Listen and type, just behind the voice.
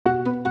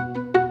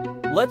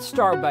Let's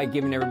start by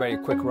giving everybody a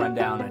quick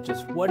rundown on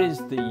just what is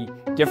the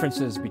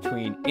differences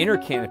between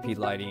intercanopy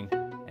lighting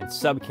and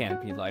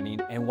subcanopy lighting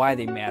and why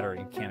they matter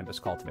in cannabis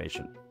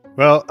cultivation.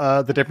 Well,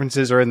 the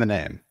differences are in the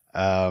name.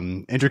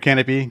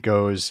 Intercanopy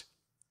goes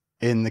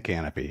in the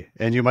canopy,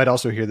 and you might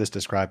also hear this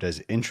described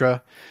as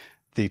intra.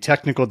 The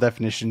technical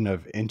definition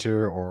of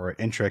inter or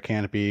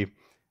intra-canopy,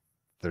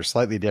 they're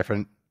slightly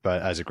different,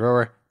 but as a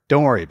grower,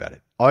 don't worry about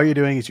it. All you're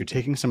doing is you're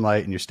taking some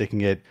light and you're sticking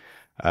it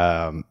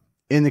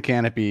in the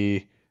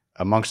canopy,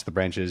 amongst the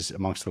branches,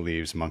 amongst the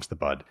leaves, amongst the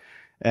bud.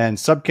 And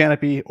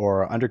subcanopy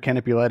or under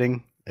canopy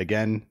lighting,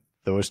 again,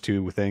 those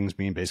two things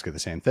mean basically the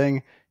same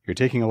thing. You're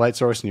taking a light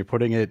source and you're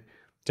putting it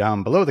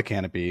down below the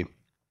canopy,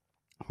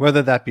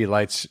 whether that be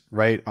lights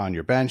right on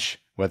your bench,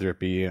 whether it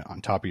be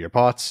on top of your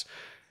pots.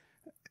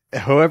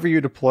 However you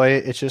deploy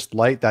it, it's just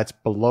light that's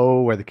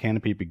below where the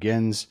canopy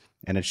begins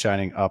and it's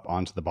shining up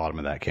onto the bottom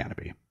of that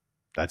canopy.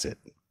 That's it.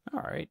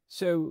 All right.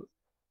 So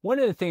one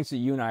of the things that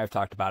you and I have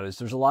talked about is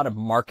there's a lot of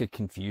market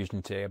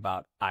confusion today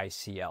about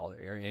ICL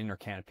or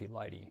intercanopy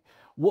lighting.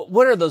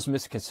 What are those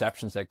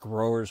misconceptions that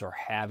growers are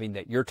having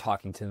that you're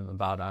talking to them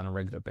about on a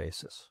regular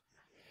basis?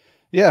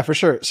 Yeah, for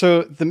sure.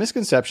 So the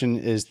misconception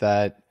is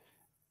that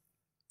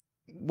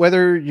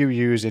whether you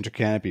use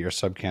intercanopy or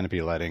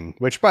subcanopy lighting,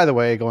 which by the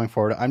way, going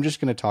forward, I'm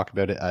just going to talk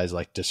about it as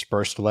like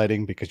dispersed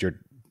lighting because you're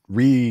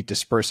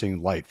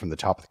redispersing light from the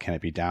top of the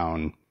canopy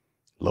down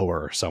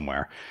lower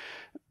somewhere.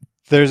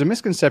 There's a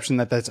misconception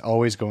that that's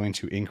always going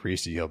to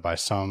increase yield by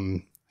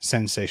some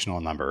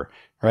sensational number,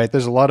 right?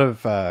 There's a lot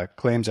of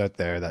claims out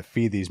there that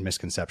feed these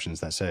misconceptions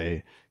that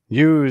say,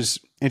 use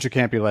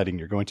intercanopy lighting,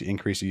 you're going to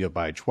increase yield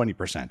by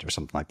 20% or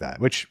something like that,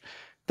 which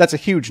that's a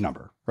huge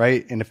number,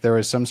 right? And if there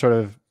is some sort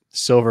of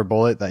silver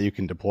bullet that you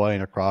can deploy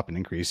in a crop and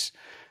increase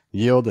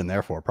yield and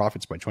therefore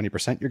profits by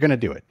 20%, you're going to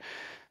do it.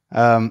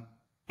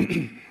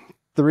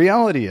 The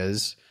reality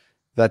is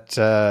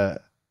that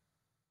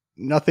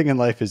nothing in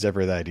life is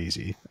ever that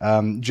easy.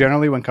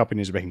 Generally, when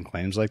companies are making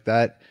claims like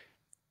that,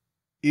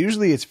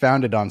 usually it's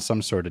founded on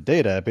some sort of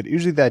data, but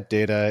usually that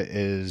data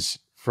is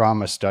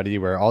from a study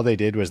where all they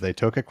did was they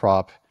took a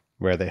crop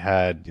where they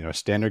had,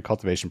 standard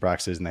cultivation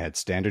practices and they had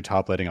standard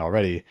top lighting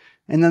already,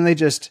 and then they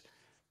just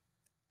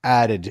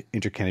added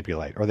intercanopy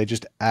light or they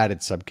just added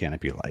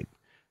subcanopy light,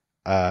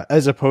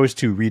 as opposed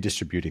to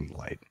redistributing the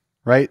light,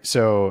 right?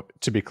 So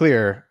to be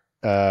clear,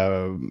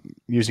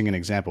 using an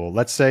example,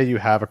 let's say you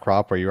have a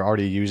crop where you're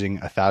already using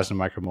 1,000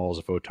 micromoles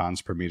of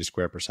photons per meter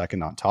square per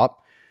second on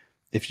top.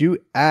 If you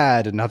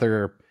add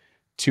another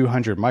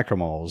 200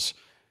 micromoles,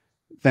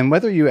 then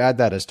whether you add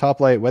that as top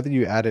light, whether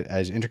you add it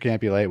as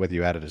intercanopy light, whether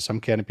you add it as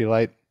some canopy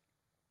light,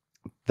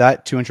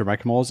 that 200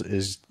 micromoles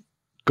is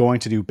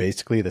going to do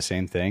basically the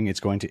same thing. It's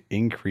going to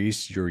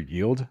increase your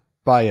yield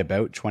by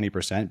about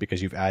 20%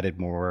 because you've added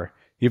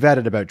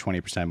about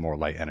 20% more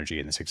light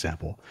energy in this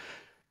example.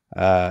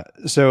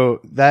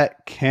 So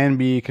that can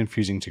be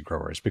confusing to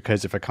growers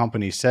because if a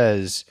company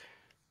says,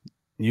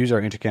 use our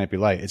intercanopy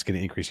light, it's going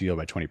to increase yield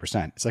by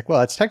 20%. It's like, well,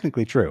 that's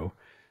technically true,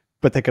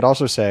 but they could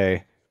also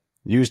say,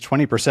 use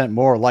 20%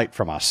 more light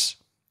from us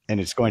and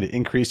it's going to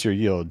increase your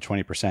yield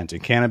 20%.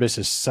 And cannabis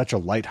is such a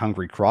light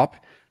hungry crop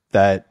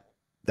that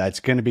that's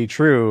going to be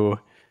true,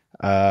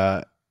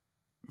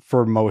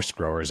 for most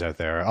growers out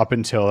there up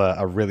until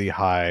a really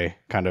high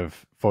kind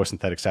of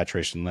photosynthetic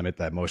saturation limit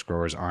that most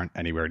growers aren't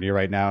anywhere near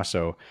right now.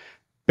 So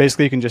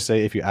basically you can just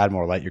say, if you add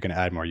more light, you're going to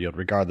add more yield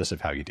regardless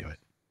of how you do it.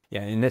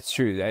 Yeah, and that's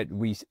true. That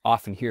we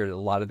often hear that a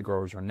lot of the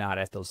growers are not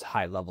at those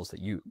high levels that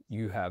you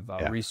have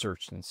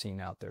researched and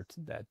seen out there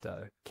that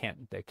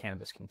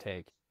cannabis can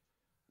take.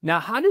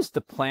 Now, how does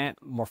the plant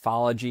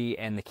morphology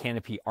and the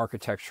canopy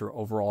architecture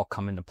overall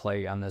come into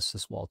play on this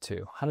as well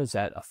too? How does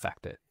that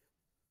affect it?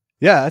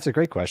 Yeah, that's a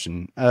great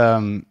question.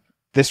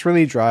 This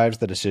really drives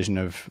the decision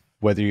of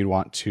whether you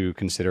want to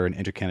consider an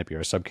intercanopy or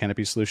a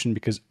subcanopy solution,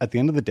 because at the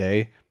end of the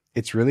day,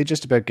 it's really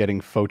just about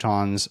getting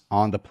photons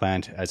on the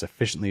plant as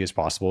efficiently as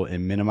possible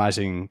and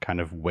minimizing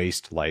kind of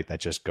waste light that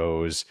just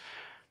goes,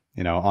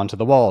 onto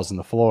the walls and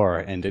the floor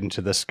and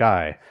into the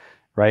sky,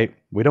 right?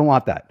 We don't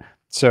want that.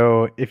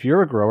 So if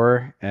you're a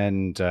grower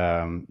and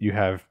you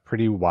have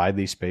pretty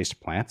widely spaced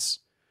plants,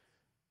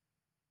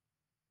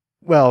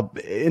 well,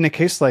 in a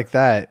case like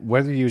that,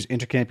 whether you use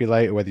intercanopy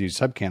light or whether you use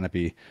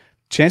subcanopy,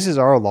 chances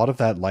are a lot of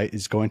that light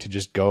is going to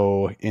just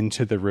go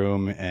into the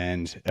room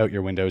and out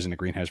your windows in a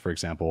greenhouse, for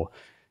example.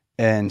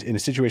 And in a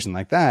situation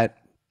like that,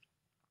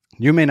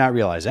 you may not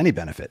realize any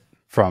benefit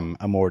from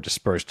a more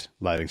dispersed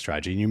lighting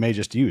strategy. You may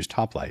just use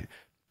top light.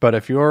 But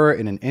if you're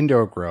in an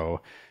indoor grow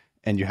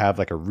and you have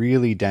like a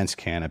really dense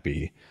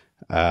canopy,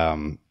 I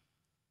don't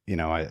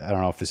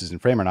know if this is in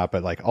frame or not,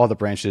 but like all the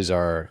branches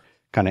are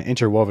kind of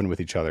interwoven with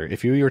each other.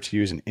 If you were to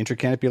use an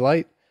intercanopy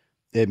light,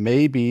 it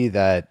may be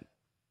that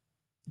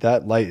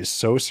that light is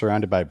so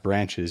surrounded by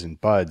branches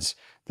and buds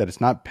that it's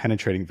not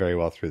penetrating very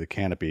well through the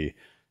canopy,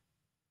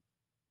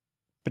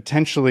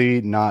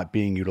 potentially not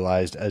being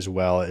utilized as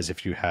well as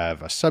if you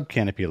have a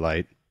subcanopy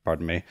light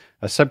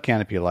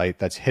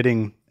that's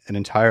hitting an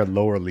entire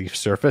lower leaf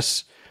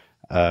surface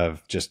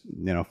of just,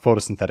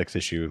 photosynthetic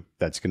tissue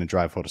that's going to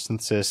drive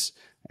photosynthesis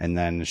and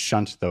then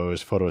shunt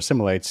those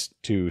photoassimilates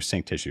to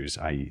sink tissues,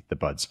 i.e. the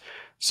buds.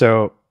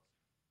 So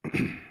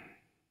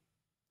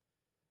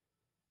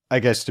I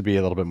guess to be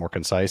a little bit more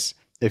concise,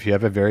 if you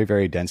have a very,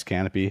 very dense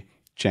canopy,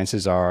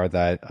 chances are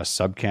that a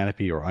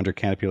subcanopy or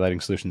undercanopy lighting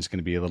solution is going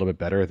to be a little bit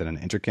better than an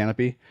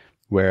intercanopy.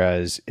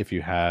 Whereas if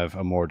you have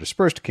a more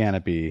dispersed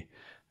canopy,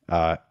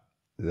 then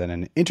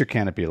an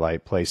intercanopy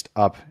light placed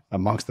up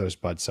amongst those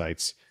bud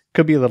sites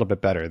could be a little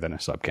bit better than a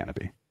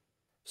subcanopy.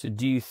 So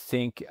do you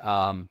think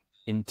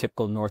in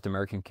typical North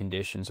American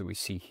conditions that we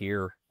see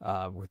here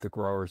with the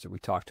growers that we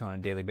talk to on a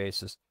daily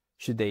basis,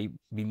 should they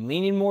be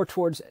leaning more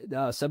towards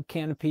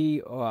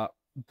subcanopy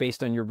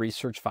based on your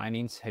research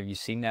findings? Have you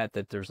seen that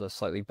there's a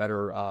slightly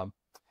better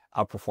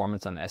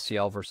outperformance on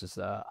SCL versus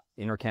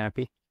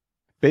intercanopy?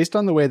 Based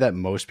on the way that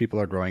most people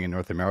are growing in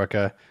North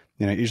America,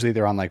 usually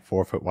they're on like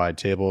 4 foot wide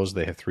tables.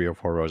 They have 3 or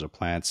 4 rows of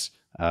plants.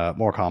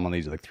 More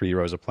commonly, like 3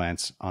 rows of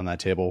plants on that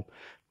table.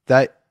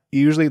 That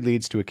usually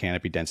leads to a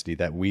canopy density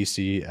that we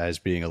see as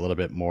being a little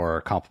bit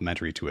more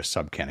complementary to a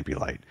subcanopy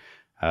light.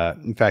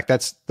 In fact,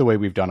 that's the way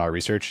we've done our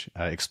research,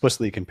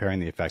 explicitly comparing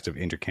the effects of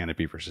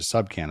intercanopy versus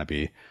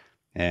subcanopy.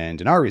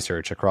 And in our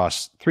research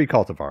across 3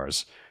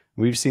 cultivars,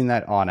 we've seen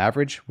that on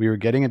average, we were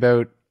getting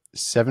about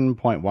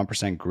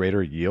 7.1%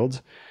 greater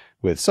yield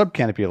with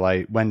subcanopy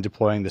light when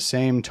deploying the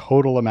same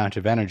total amount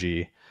of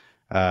energy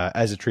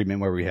as a treatment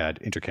where we had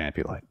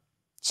intercanopy light.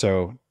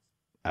 So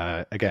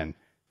again,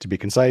 to be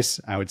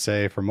concise, I would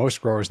say for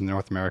most growers in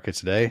North America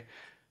today,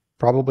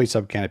 probably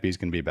subcanopy is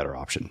going to be a better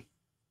option.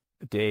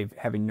 Dave,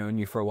 having known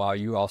you for a while,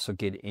 you also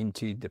get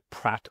into the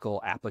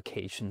practical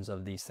applications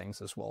of these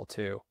things as well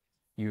too,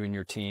 you and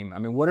your team. I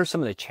mean, what are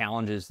some of the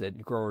challenges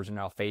that growers are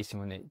now facing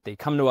when they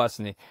come to us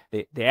and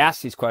they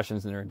ask these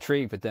questions and they're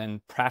intrigued, but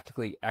then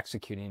practically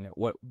executing it?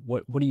 What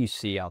do you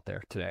see out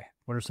there today?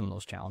 What are some of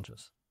those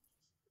challenges?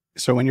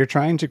 So when you're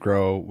trying to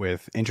grow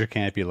with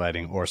intercanopy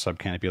lighting or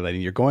subcanopy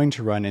lighting, you're going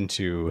to run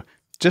into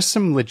just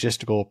some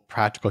logistical,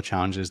 practical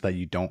challenges that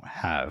you don't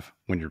have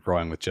when you're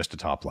growing with just a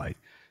top light.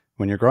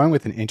 When you're growing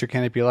with an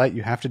intercanopy light,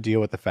 you have to deal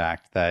with the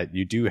fact that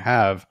you do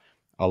have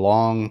a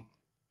long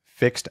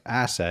fixed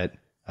asset,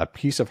 a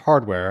piece of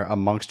hardware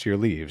amongst your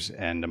leaves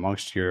and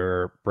amongst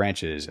your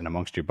branches and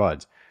amongst your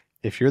buds.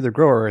 If you're the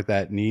grower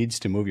that needs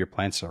to move your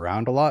plants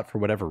around a lot for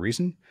whatever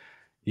reason,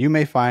 you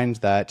may find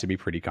that to be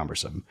pretty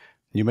cumbersome.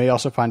 You may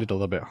also find it a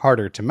little bit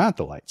harder to mount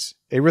the lights.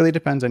 It really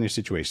depends on your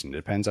situation. It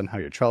depends on how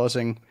you're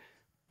trellising.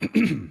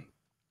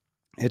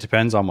 It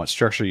depends on what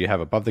structure you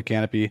have above the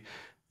canopy.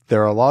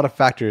 There are a lot of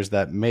factors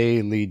that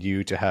may lead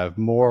you to have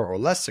more or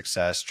less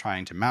success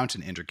trying to mount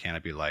an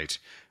intercanopy light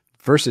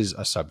versus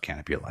a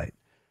subcanopy light.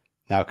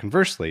 Now,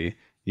 conversely,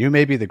 you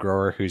may be the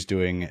grower who's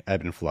doing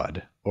ebb and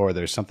flood, or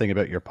there's something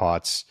about your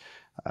pots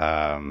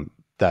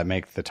that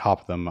make the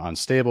top of them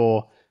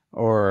unstable,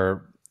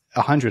 or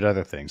 100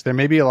 other things. There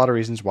may be a lot of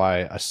reasons why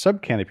a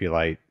subcanopy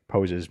light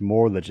poses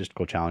more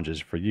logistical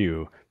challenges for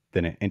you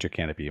than an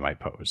intercanopy might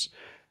pose.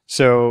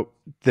 So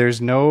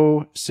there's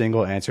no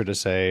single answer to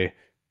say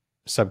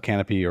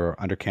subcanopy or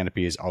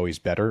undercanopy is always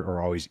better or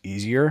always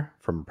easier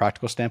from a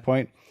practical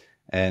standpoint.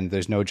 And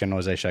there's no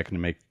generalization I can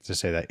make to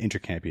say that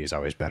intercanopy is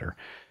always better.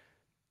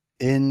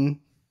 In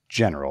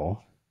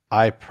general,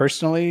 I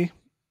personally,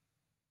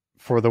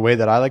 for the way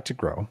that I like to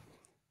grow,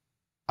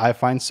 I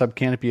find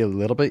subcanopy a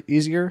little bit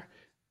easier,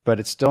 but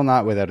it's still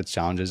not without its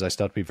challenges. I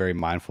still have to be very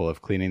mindful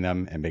of cleaning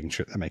them and making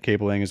sure that my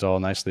cabling is all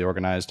nicely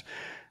organized.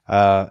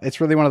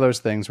 It's really one of those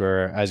things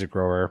where, as a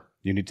grower,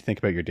 you need to think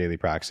about your daily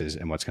practices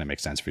and what's going to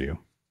make sense for you.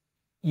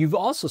 You've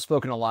also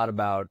spoken a lot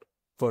about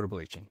photo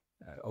bleaching.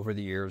 Over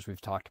the years, we've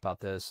talked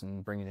about this,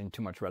 and bringing in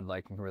too much red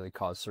light can really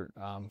cause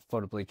certain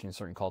photo bleaching in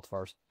certain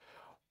cultivars.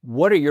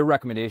 What are your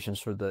recommendations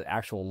for the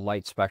actual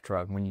light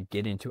spectra when you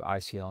get into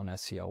ICL and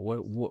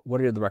SCL?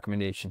 What are the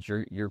recommendations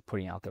you're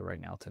putting out there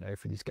right now today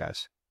for these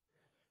guys?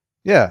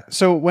 Yeah,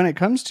 so when it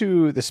comes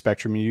to the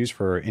spectrum you use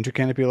for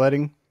intercanopy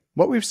lighting,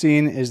 what we've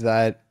seen is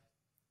that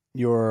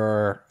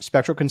your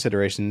spectral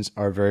considerations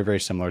are very, very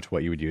similar to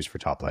what you would use for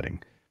top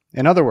lighting.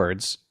 In other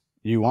words,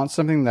 you want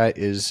something that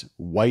is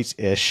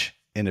white-ish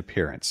in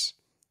appearance.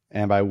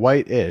 And by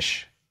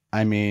white-ish,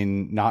 I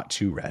mean not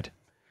too red.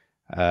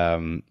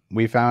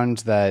 We found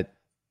that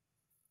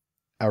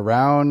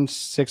around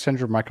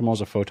 600 micromoles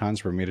of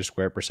photons per meter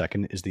squared per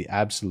second is the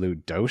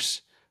absolute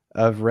dose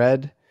of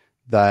red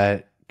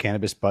that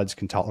cannabis buds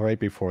can tolerate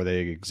before they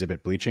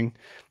exhibit bleaching.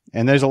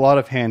 And there's a lot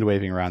of hand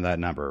waving around that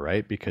number,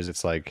 right? Because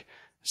it's like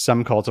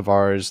some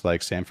cultivars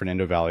like San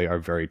Fernando Valley are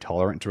very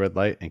tolerant to red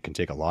light and can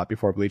take a lot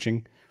before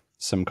bleaching.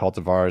 Some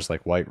cultivars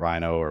like White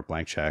Rhino or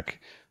Blank Check,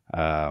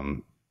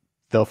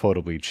 they'll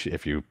photo bleach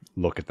if you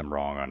look at them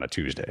wrong on a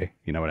Tuesday.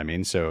 You know what I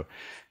mean? So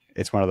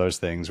it's one of those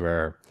things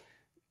where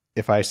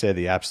if I say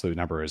the absolute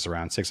number is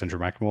around 600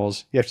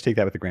 micromoles, you have to take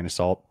that with a grain of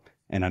salt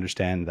and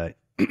understand that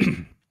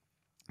you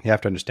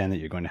have to understand that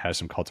you're going to have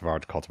some cultivar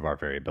to cultivar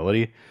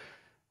variability,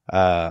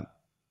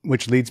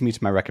 which leads me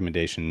to my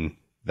recommendation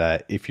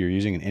that if you're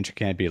using an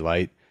intercanopy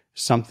light,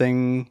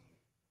 something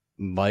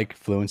like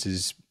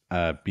Fluence's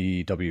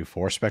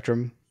BW4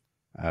 spectrum,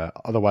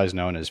 otherwise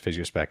known as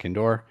Physiospec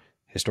Indoor.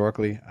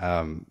 Historically,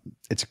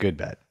 it's a good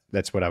bet.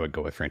 That's what I would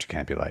go with for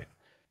Intercanopy Light.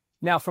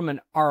 Now, from an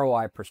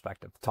ROI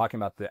perspective, talking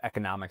about the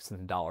economics and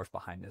the dollars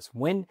behind this,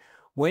 when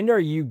are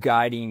you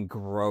guiding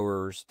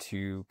growers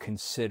to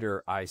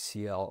consider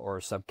ICL or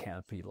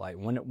Subcanopy Light?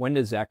 When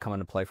does that come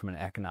into play from an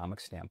economic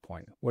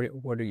standpoint?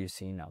 What are you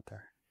seeing out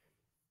there?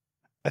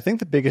 I think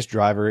the biggest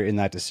driver in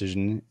that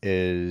decision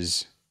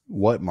is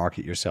what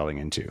market you're selling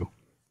into.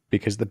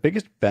 Because the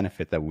biggest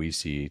benefit that we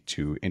see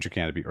to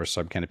Intercanopy or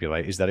Subcanopy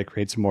Light is that it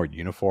creates a more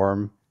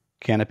uniform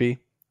canopy.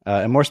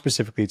 And more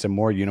specifically, it's a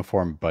more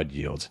uniform bud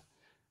yield.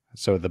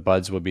 So the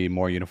buds will be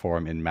more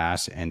uniform in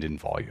mass and in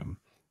volume,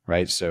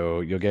 right? So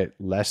you'll get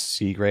less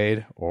C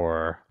grade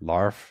or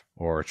LARF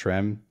or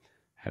trim,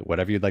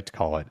 whatever you'd like to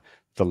call it.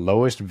 The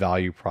lowest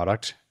value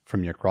product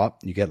from your crop,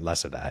 you get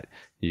less of that.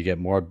 You get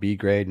more B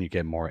grade and you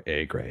get more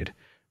A grade,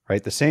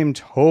 right? The same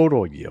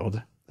total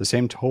yield, the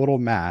same total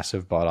mass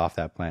of bud off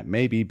that plant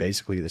may be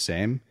basically the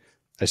same,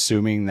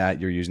 assuming that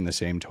you're using the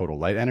same total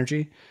light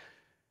energy.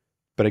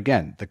 But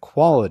again, the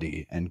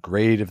quality and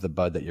grade of the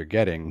bud that you're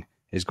getting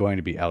is going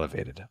to be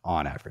elevated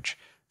on average.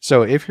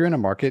 So if you're in a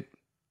market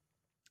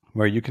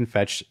where you can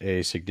fetch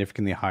a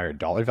significantly higher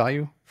dollar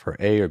value for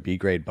A or B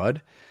grade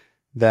bud,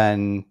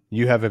 then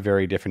you have a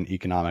very different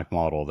economic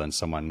model than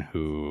someone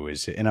who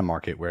is in a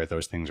market where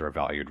those things are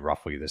valued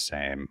roughly the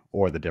same,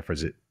 or the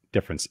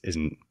difference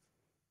isn't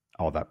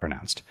all that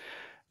pronounced.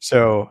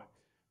 So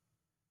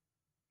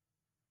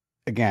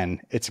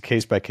again, it's a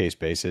case-by-case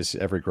basis.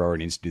 Every grower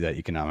needs to do that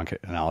economic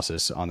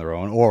analysis on their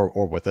own,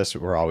 or with us.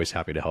 We're always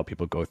happy to help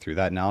people go through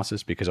that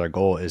analysis, because our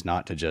goal is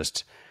not to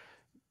just,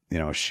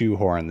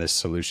 shoehorn this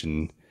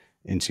solution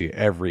into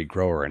every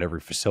grower and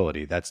every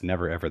facility. That's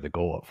never, ever the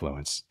goal at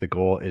Fluence. The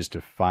goal is to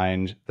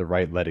find the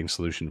right lighting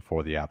solution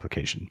for the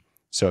application.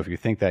 So if you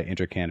think that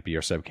Intercanopy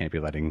or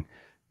Subcanopy lighting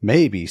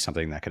may be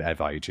something that could add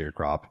value to your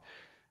crop,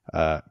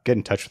 get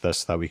in touch with us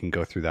so that we can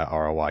go through that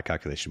ROI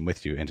calculation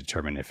with you and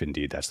determine if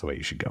indeed that's the way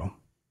you should go.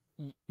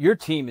 Your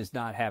team is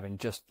not having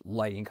just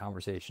lighting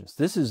conversations.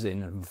 This is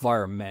an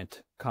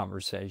environment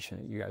conversation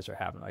that you guys are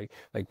having.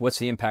 Like what's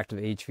the impact of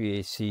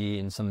HVAC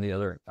and some of the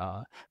other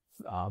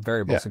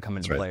variables that come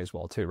into play as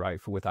well too, right?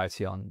 With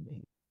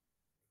ICL.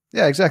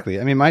 Yeah, exactly.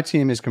 I mean, my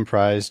team is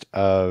comprised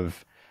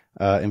of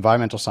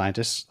environmental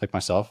scientists like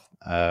myself.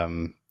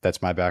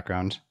 That's my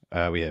background.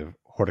 We have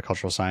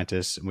horticultural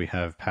scientists. We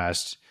have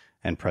past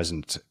and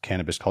present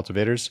cannabis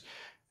cultivators.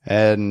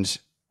 And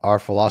our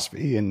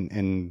philosophy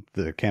in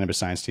the cannabis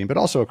science team, but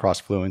also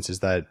across Fluence, is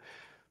that,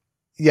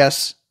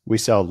 yes, we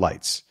sell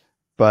lights,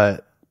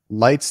 but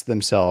lights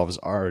themselves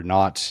are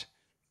not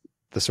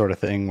the sort of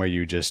thing where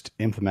you just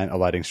implement a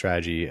lighting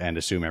strategy and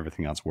assume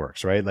everything else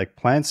works, right? Like,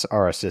 plants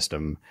are a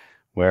system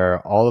where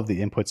all of the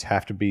inputs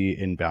have to be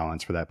in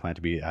balance for that plant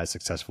to be as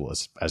successful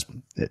as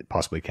it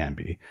possibly can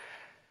be.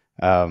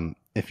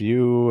 If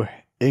you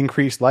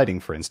increase lighting,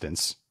 for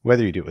instance,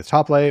 whether you do it with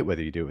top light,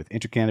 whether you do it with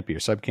Intercanopy or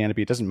Subcanopy,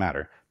 it doesn't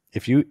matter.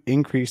 If you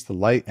increase the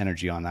light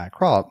energy on that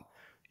crop,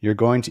 you're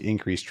going to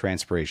increase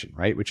transpiration,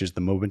 right? Which is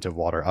the movement of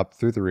water up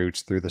through the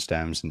roots, through the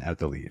stems, and out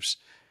the leaves.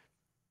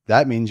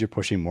 That means you're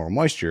pushing more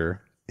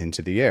moisture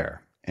into the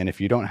air. And if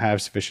you don't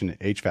have sufficient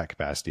HVAC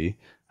capacity,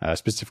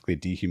 specifically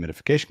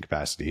dehumidification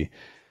capacity,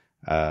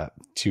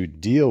 to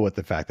deal with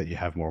the fact that you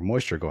have more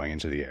moisture going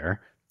into the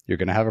air, you're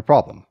going to have a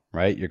problem,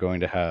 right? You're going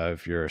to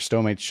have your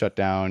stomates shut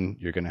down.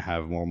 You're going to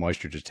have more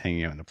moisture just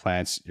hanging out in the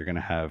plants. You're going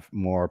to have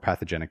more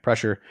pathogenic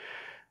pressure.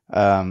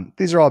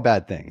 These are all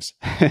bad things,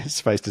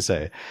 suffice to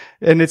say.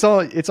 And it's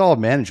all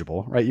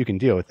manageable, right? You can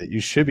deal with it. You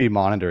should be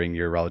monitoring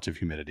your relative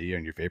humidity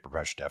and your vapor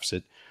pressure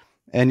deficit,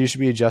 and you should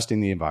be adjusting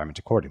the environment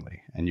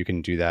accordingly. And you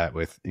can do that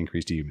with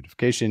increased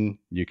dehumidification.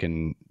 You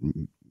can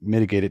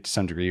mitigate it to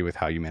some degree with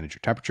how you manage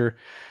your temperature,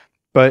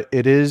 but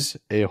it is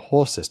a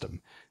whole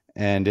system.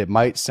 And it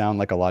might sound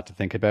like a lot to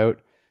think about,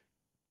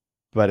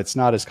 but it's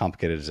not as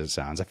complicated as it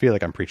sounds. I feel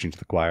like I'm preaching to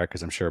the choir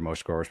because I'm sure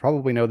most growers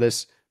probably know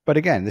this. But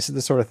again, this is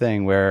the sort of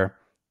thing where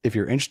if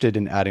you're interested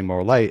in adding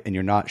more light and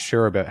you're not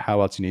sure about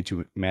how else you need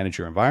to manage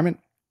your environment,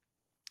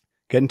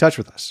 get in touch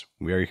with us.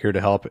 We are here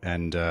to help,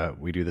 and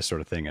we do this sort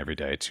of thing every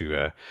day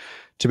to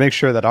make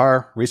sure that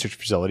our research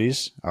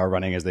facilities are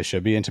running as they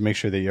should be, and to make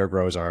sure that your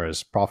grows are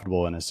as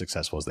profitable and as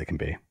successful as they can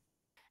be.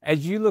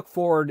 As you look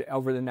forward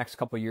over the next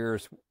couple of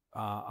years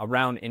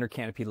around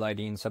Intercanopy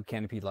lighting,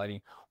 Subcanopy lighting,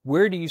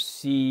 where do you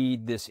see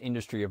this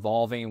industry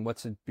evolving?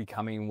 What's it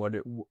becoming? What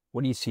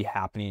do you see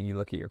happening? You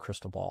look at your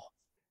crystal ball.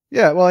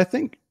 Yeah, well, I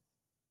think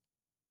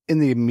in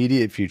the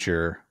immediate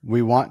future,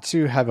 we want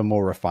to have a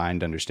more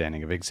refined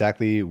understanding of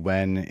exactly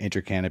when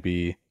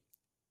Intercanopy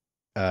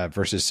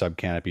versus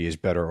Subcanopy is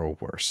better or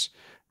worse,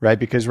 right?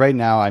 Because right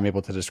now I'm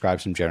able to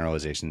describe some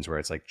generalizations where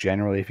it's like,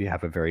 generally, if you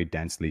have a very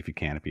dense leafy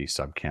canopy,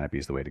 Subcanopy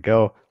is the way to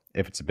go.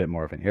 If it's a bit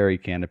more of an airy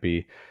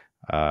canopy,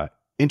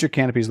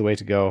 Intercanopy is the way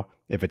to go.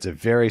 If it's a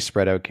very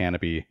spread out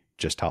canopy,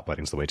 just top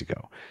lighting is the way to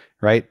go,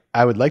 right?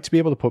 I would like to be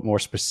able to put more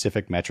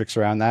specific metrics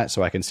around that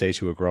so I can say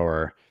to a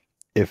grower,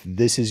 if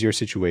this is your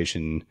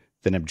situation,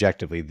 then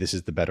objectively, this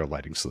is the better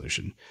lighting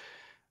solution.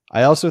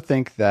 I also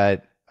think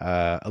that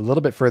a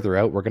little bit further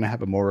out, we're going to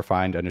have a more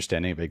refined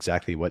understanding of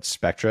exactly what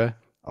spectra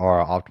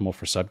are optimal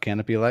for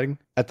subcanopy lighting.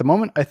 At the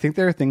moment, I think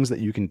there are things that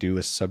you can do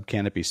with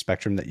subcanopy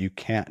spectrum that you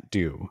can't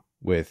do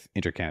with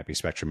intercanopy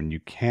spectrum and you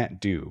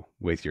can't do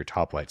with your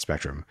top light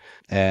spectrum.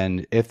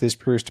 And if this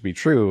proves to be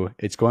true,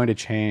 it's going to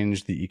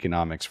change the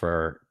economics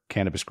for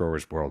cannabis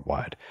growers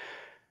worldwide.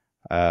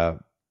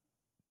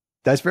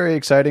 That's very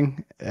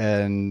exciting,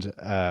 and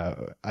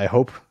I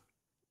hope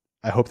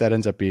that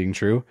ends up being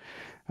true.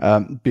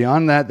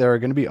 Beyond that, there are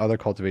going to be other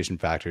cultivation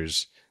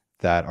factors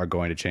that are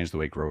going to change the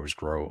way growers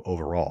grow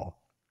overall.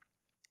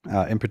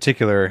 In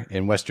particular,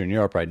 in Western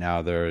Europe right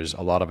now, there's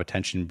a lot of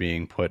attention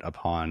being put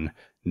upon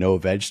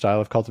no-veg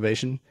style of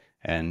cultivation.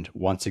 And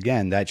once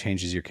again, that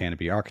changes your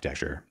canopy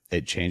architecture.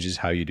 It changes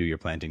how you do your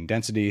planting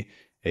density.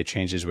 It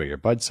changes where your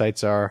bud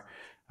sites are.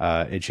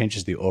 It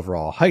changes the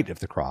overall height of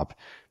the crop.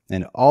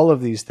 And all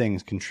of these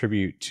things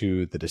contribute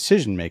to the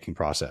decision-making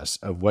process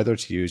of whether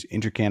to use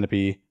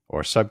intercanopy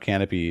or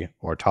subcanopy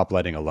or top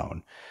lighting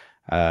alone.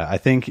 I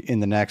think in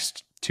the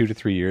next 2 to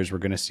 3 years, we're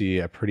going to see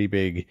a pretty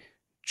big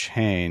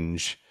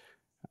change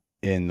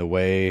in the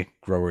way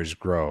growers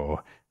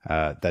grow.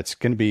 That's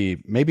going to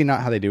be maybe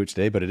not how they do it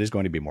today, but it is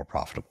going to be more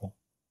profitable.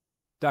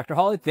 Dr.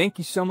 Hawley, thank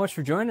you so much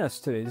for joining us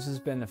today. This has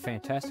been a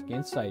fantastic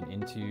insight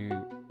into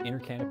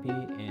intercanopy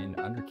and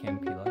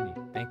undercanopy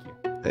lighting. Thank you.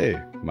 Hey,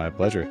 my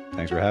pleasure.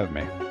 Thanks for having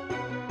me.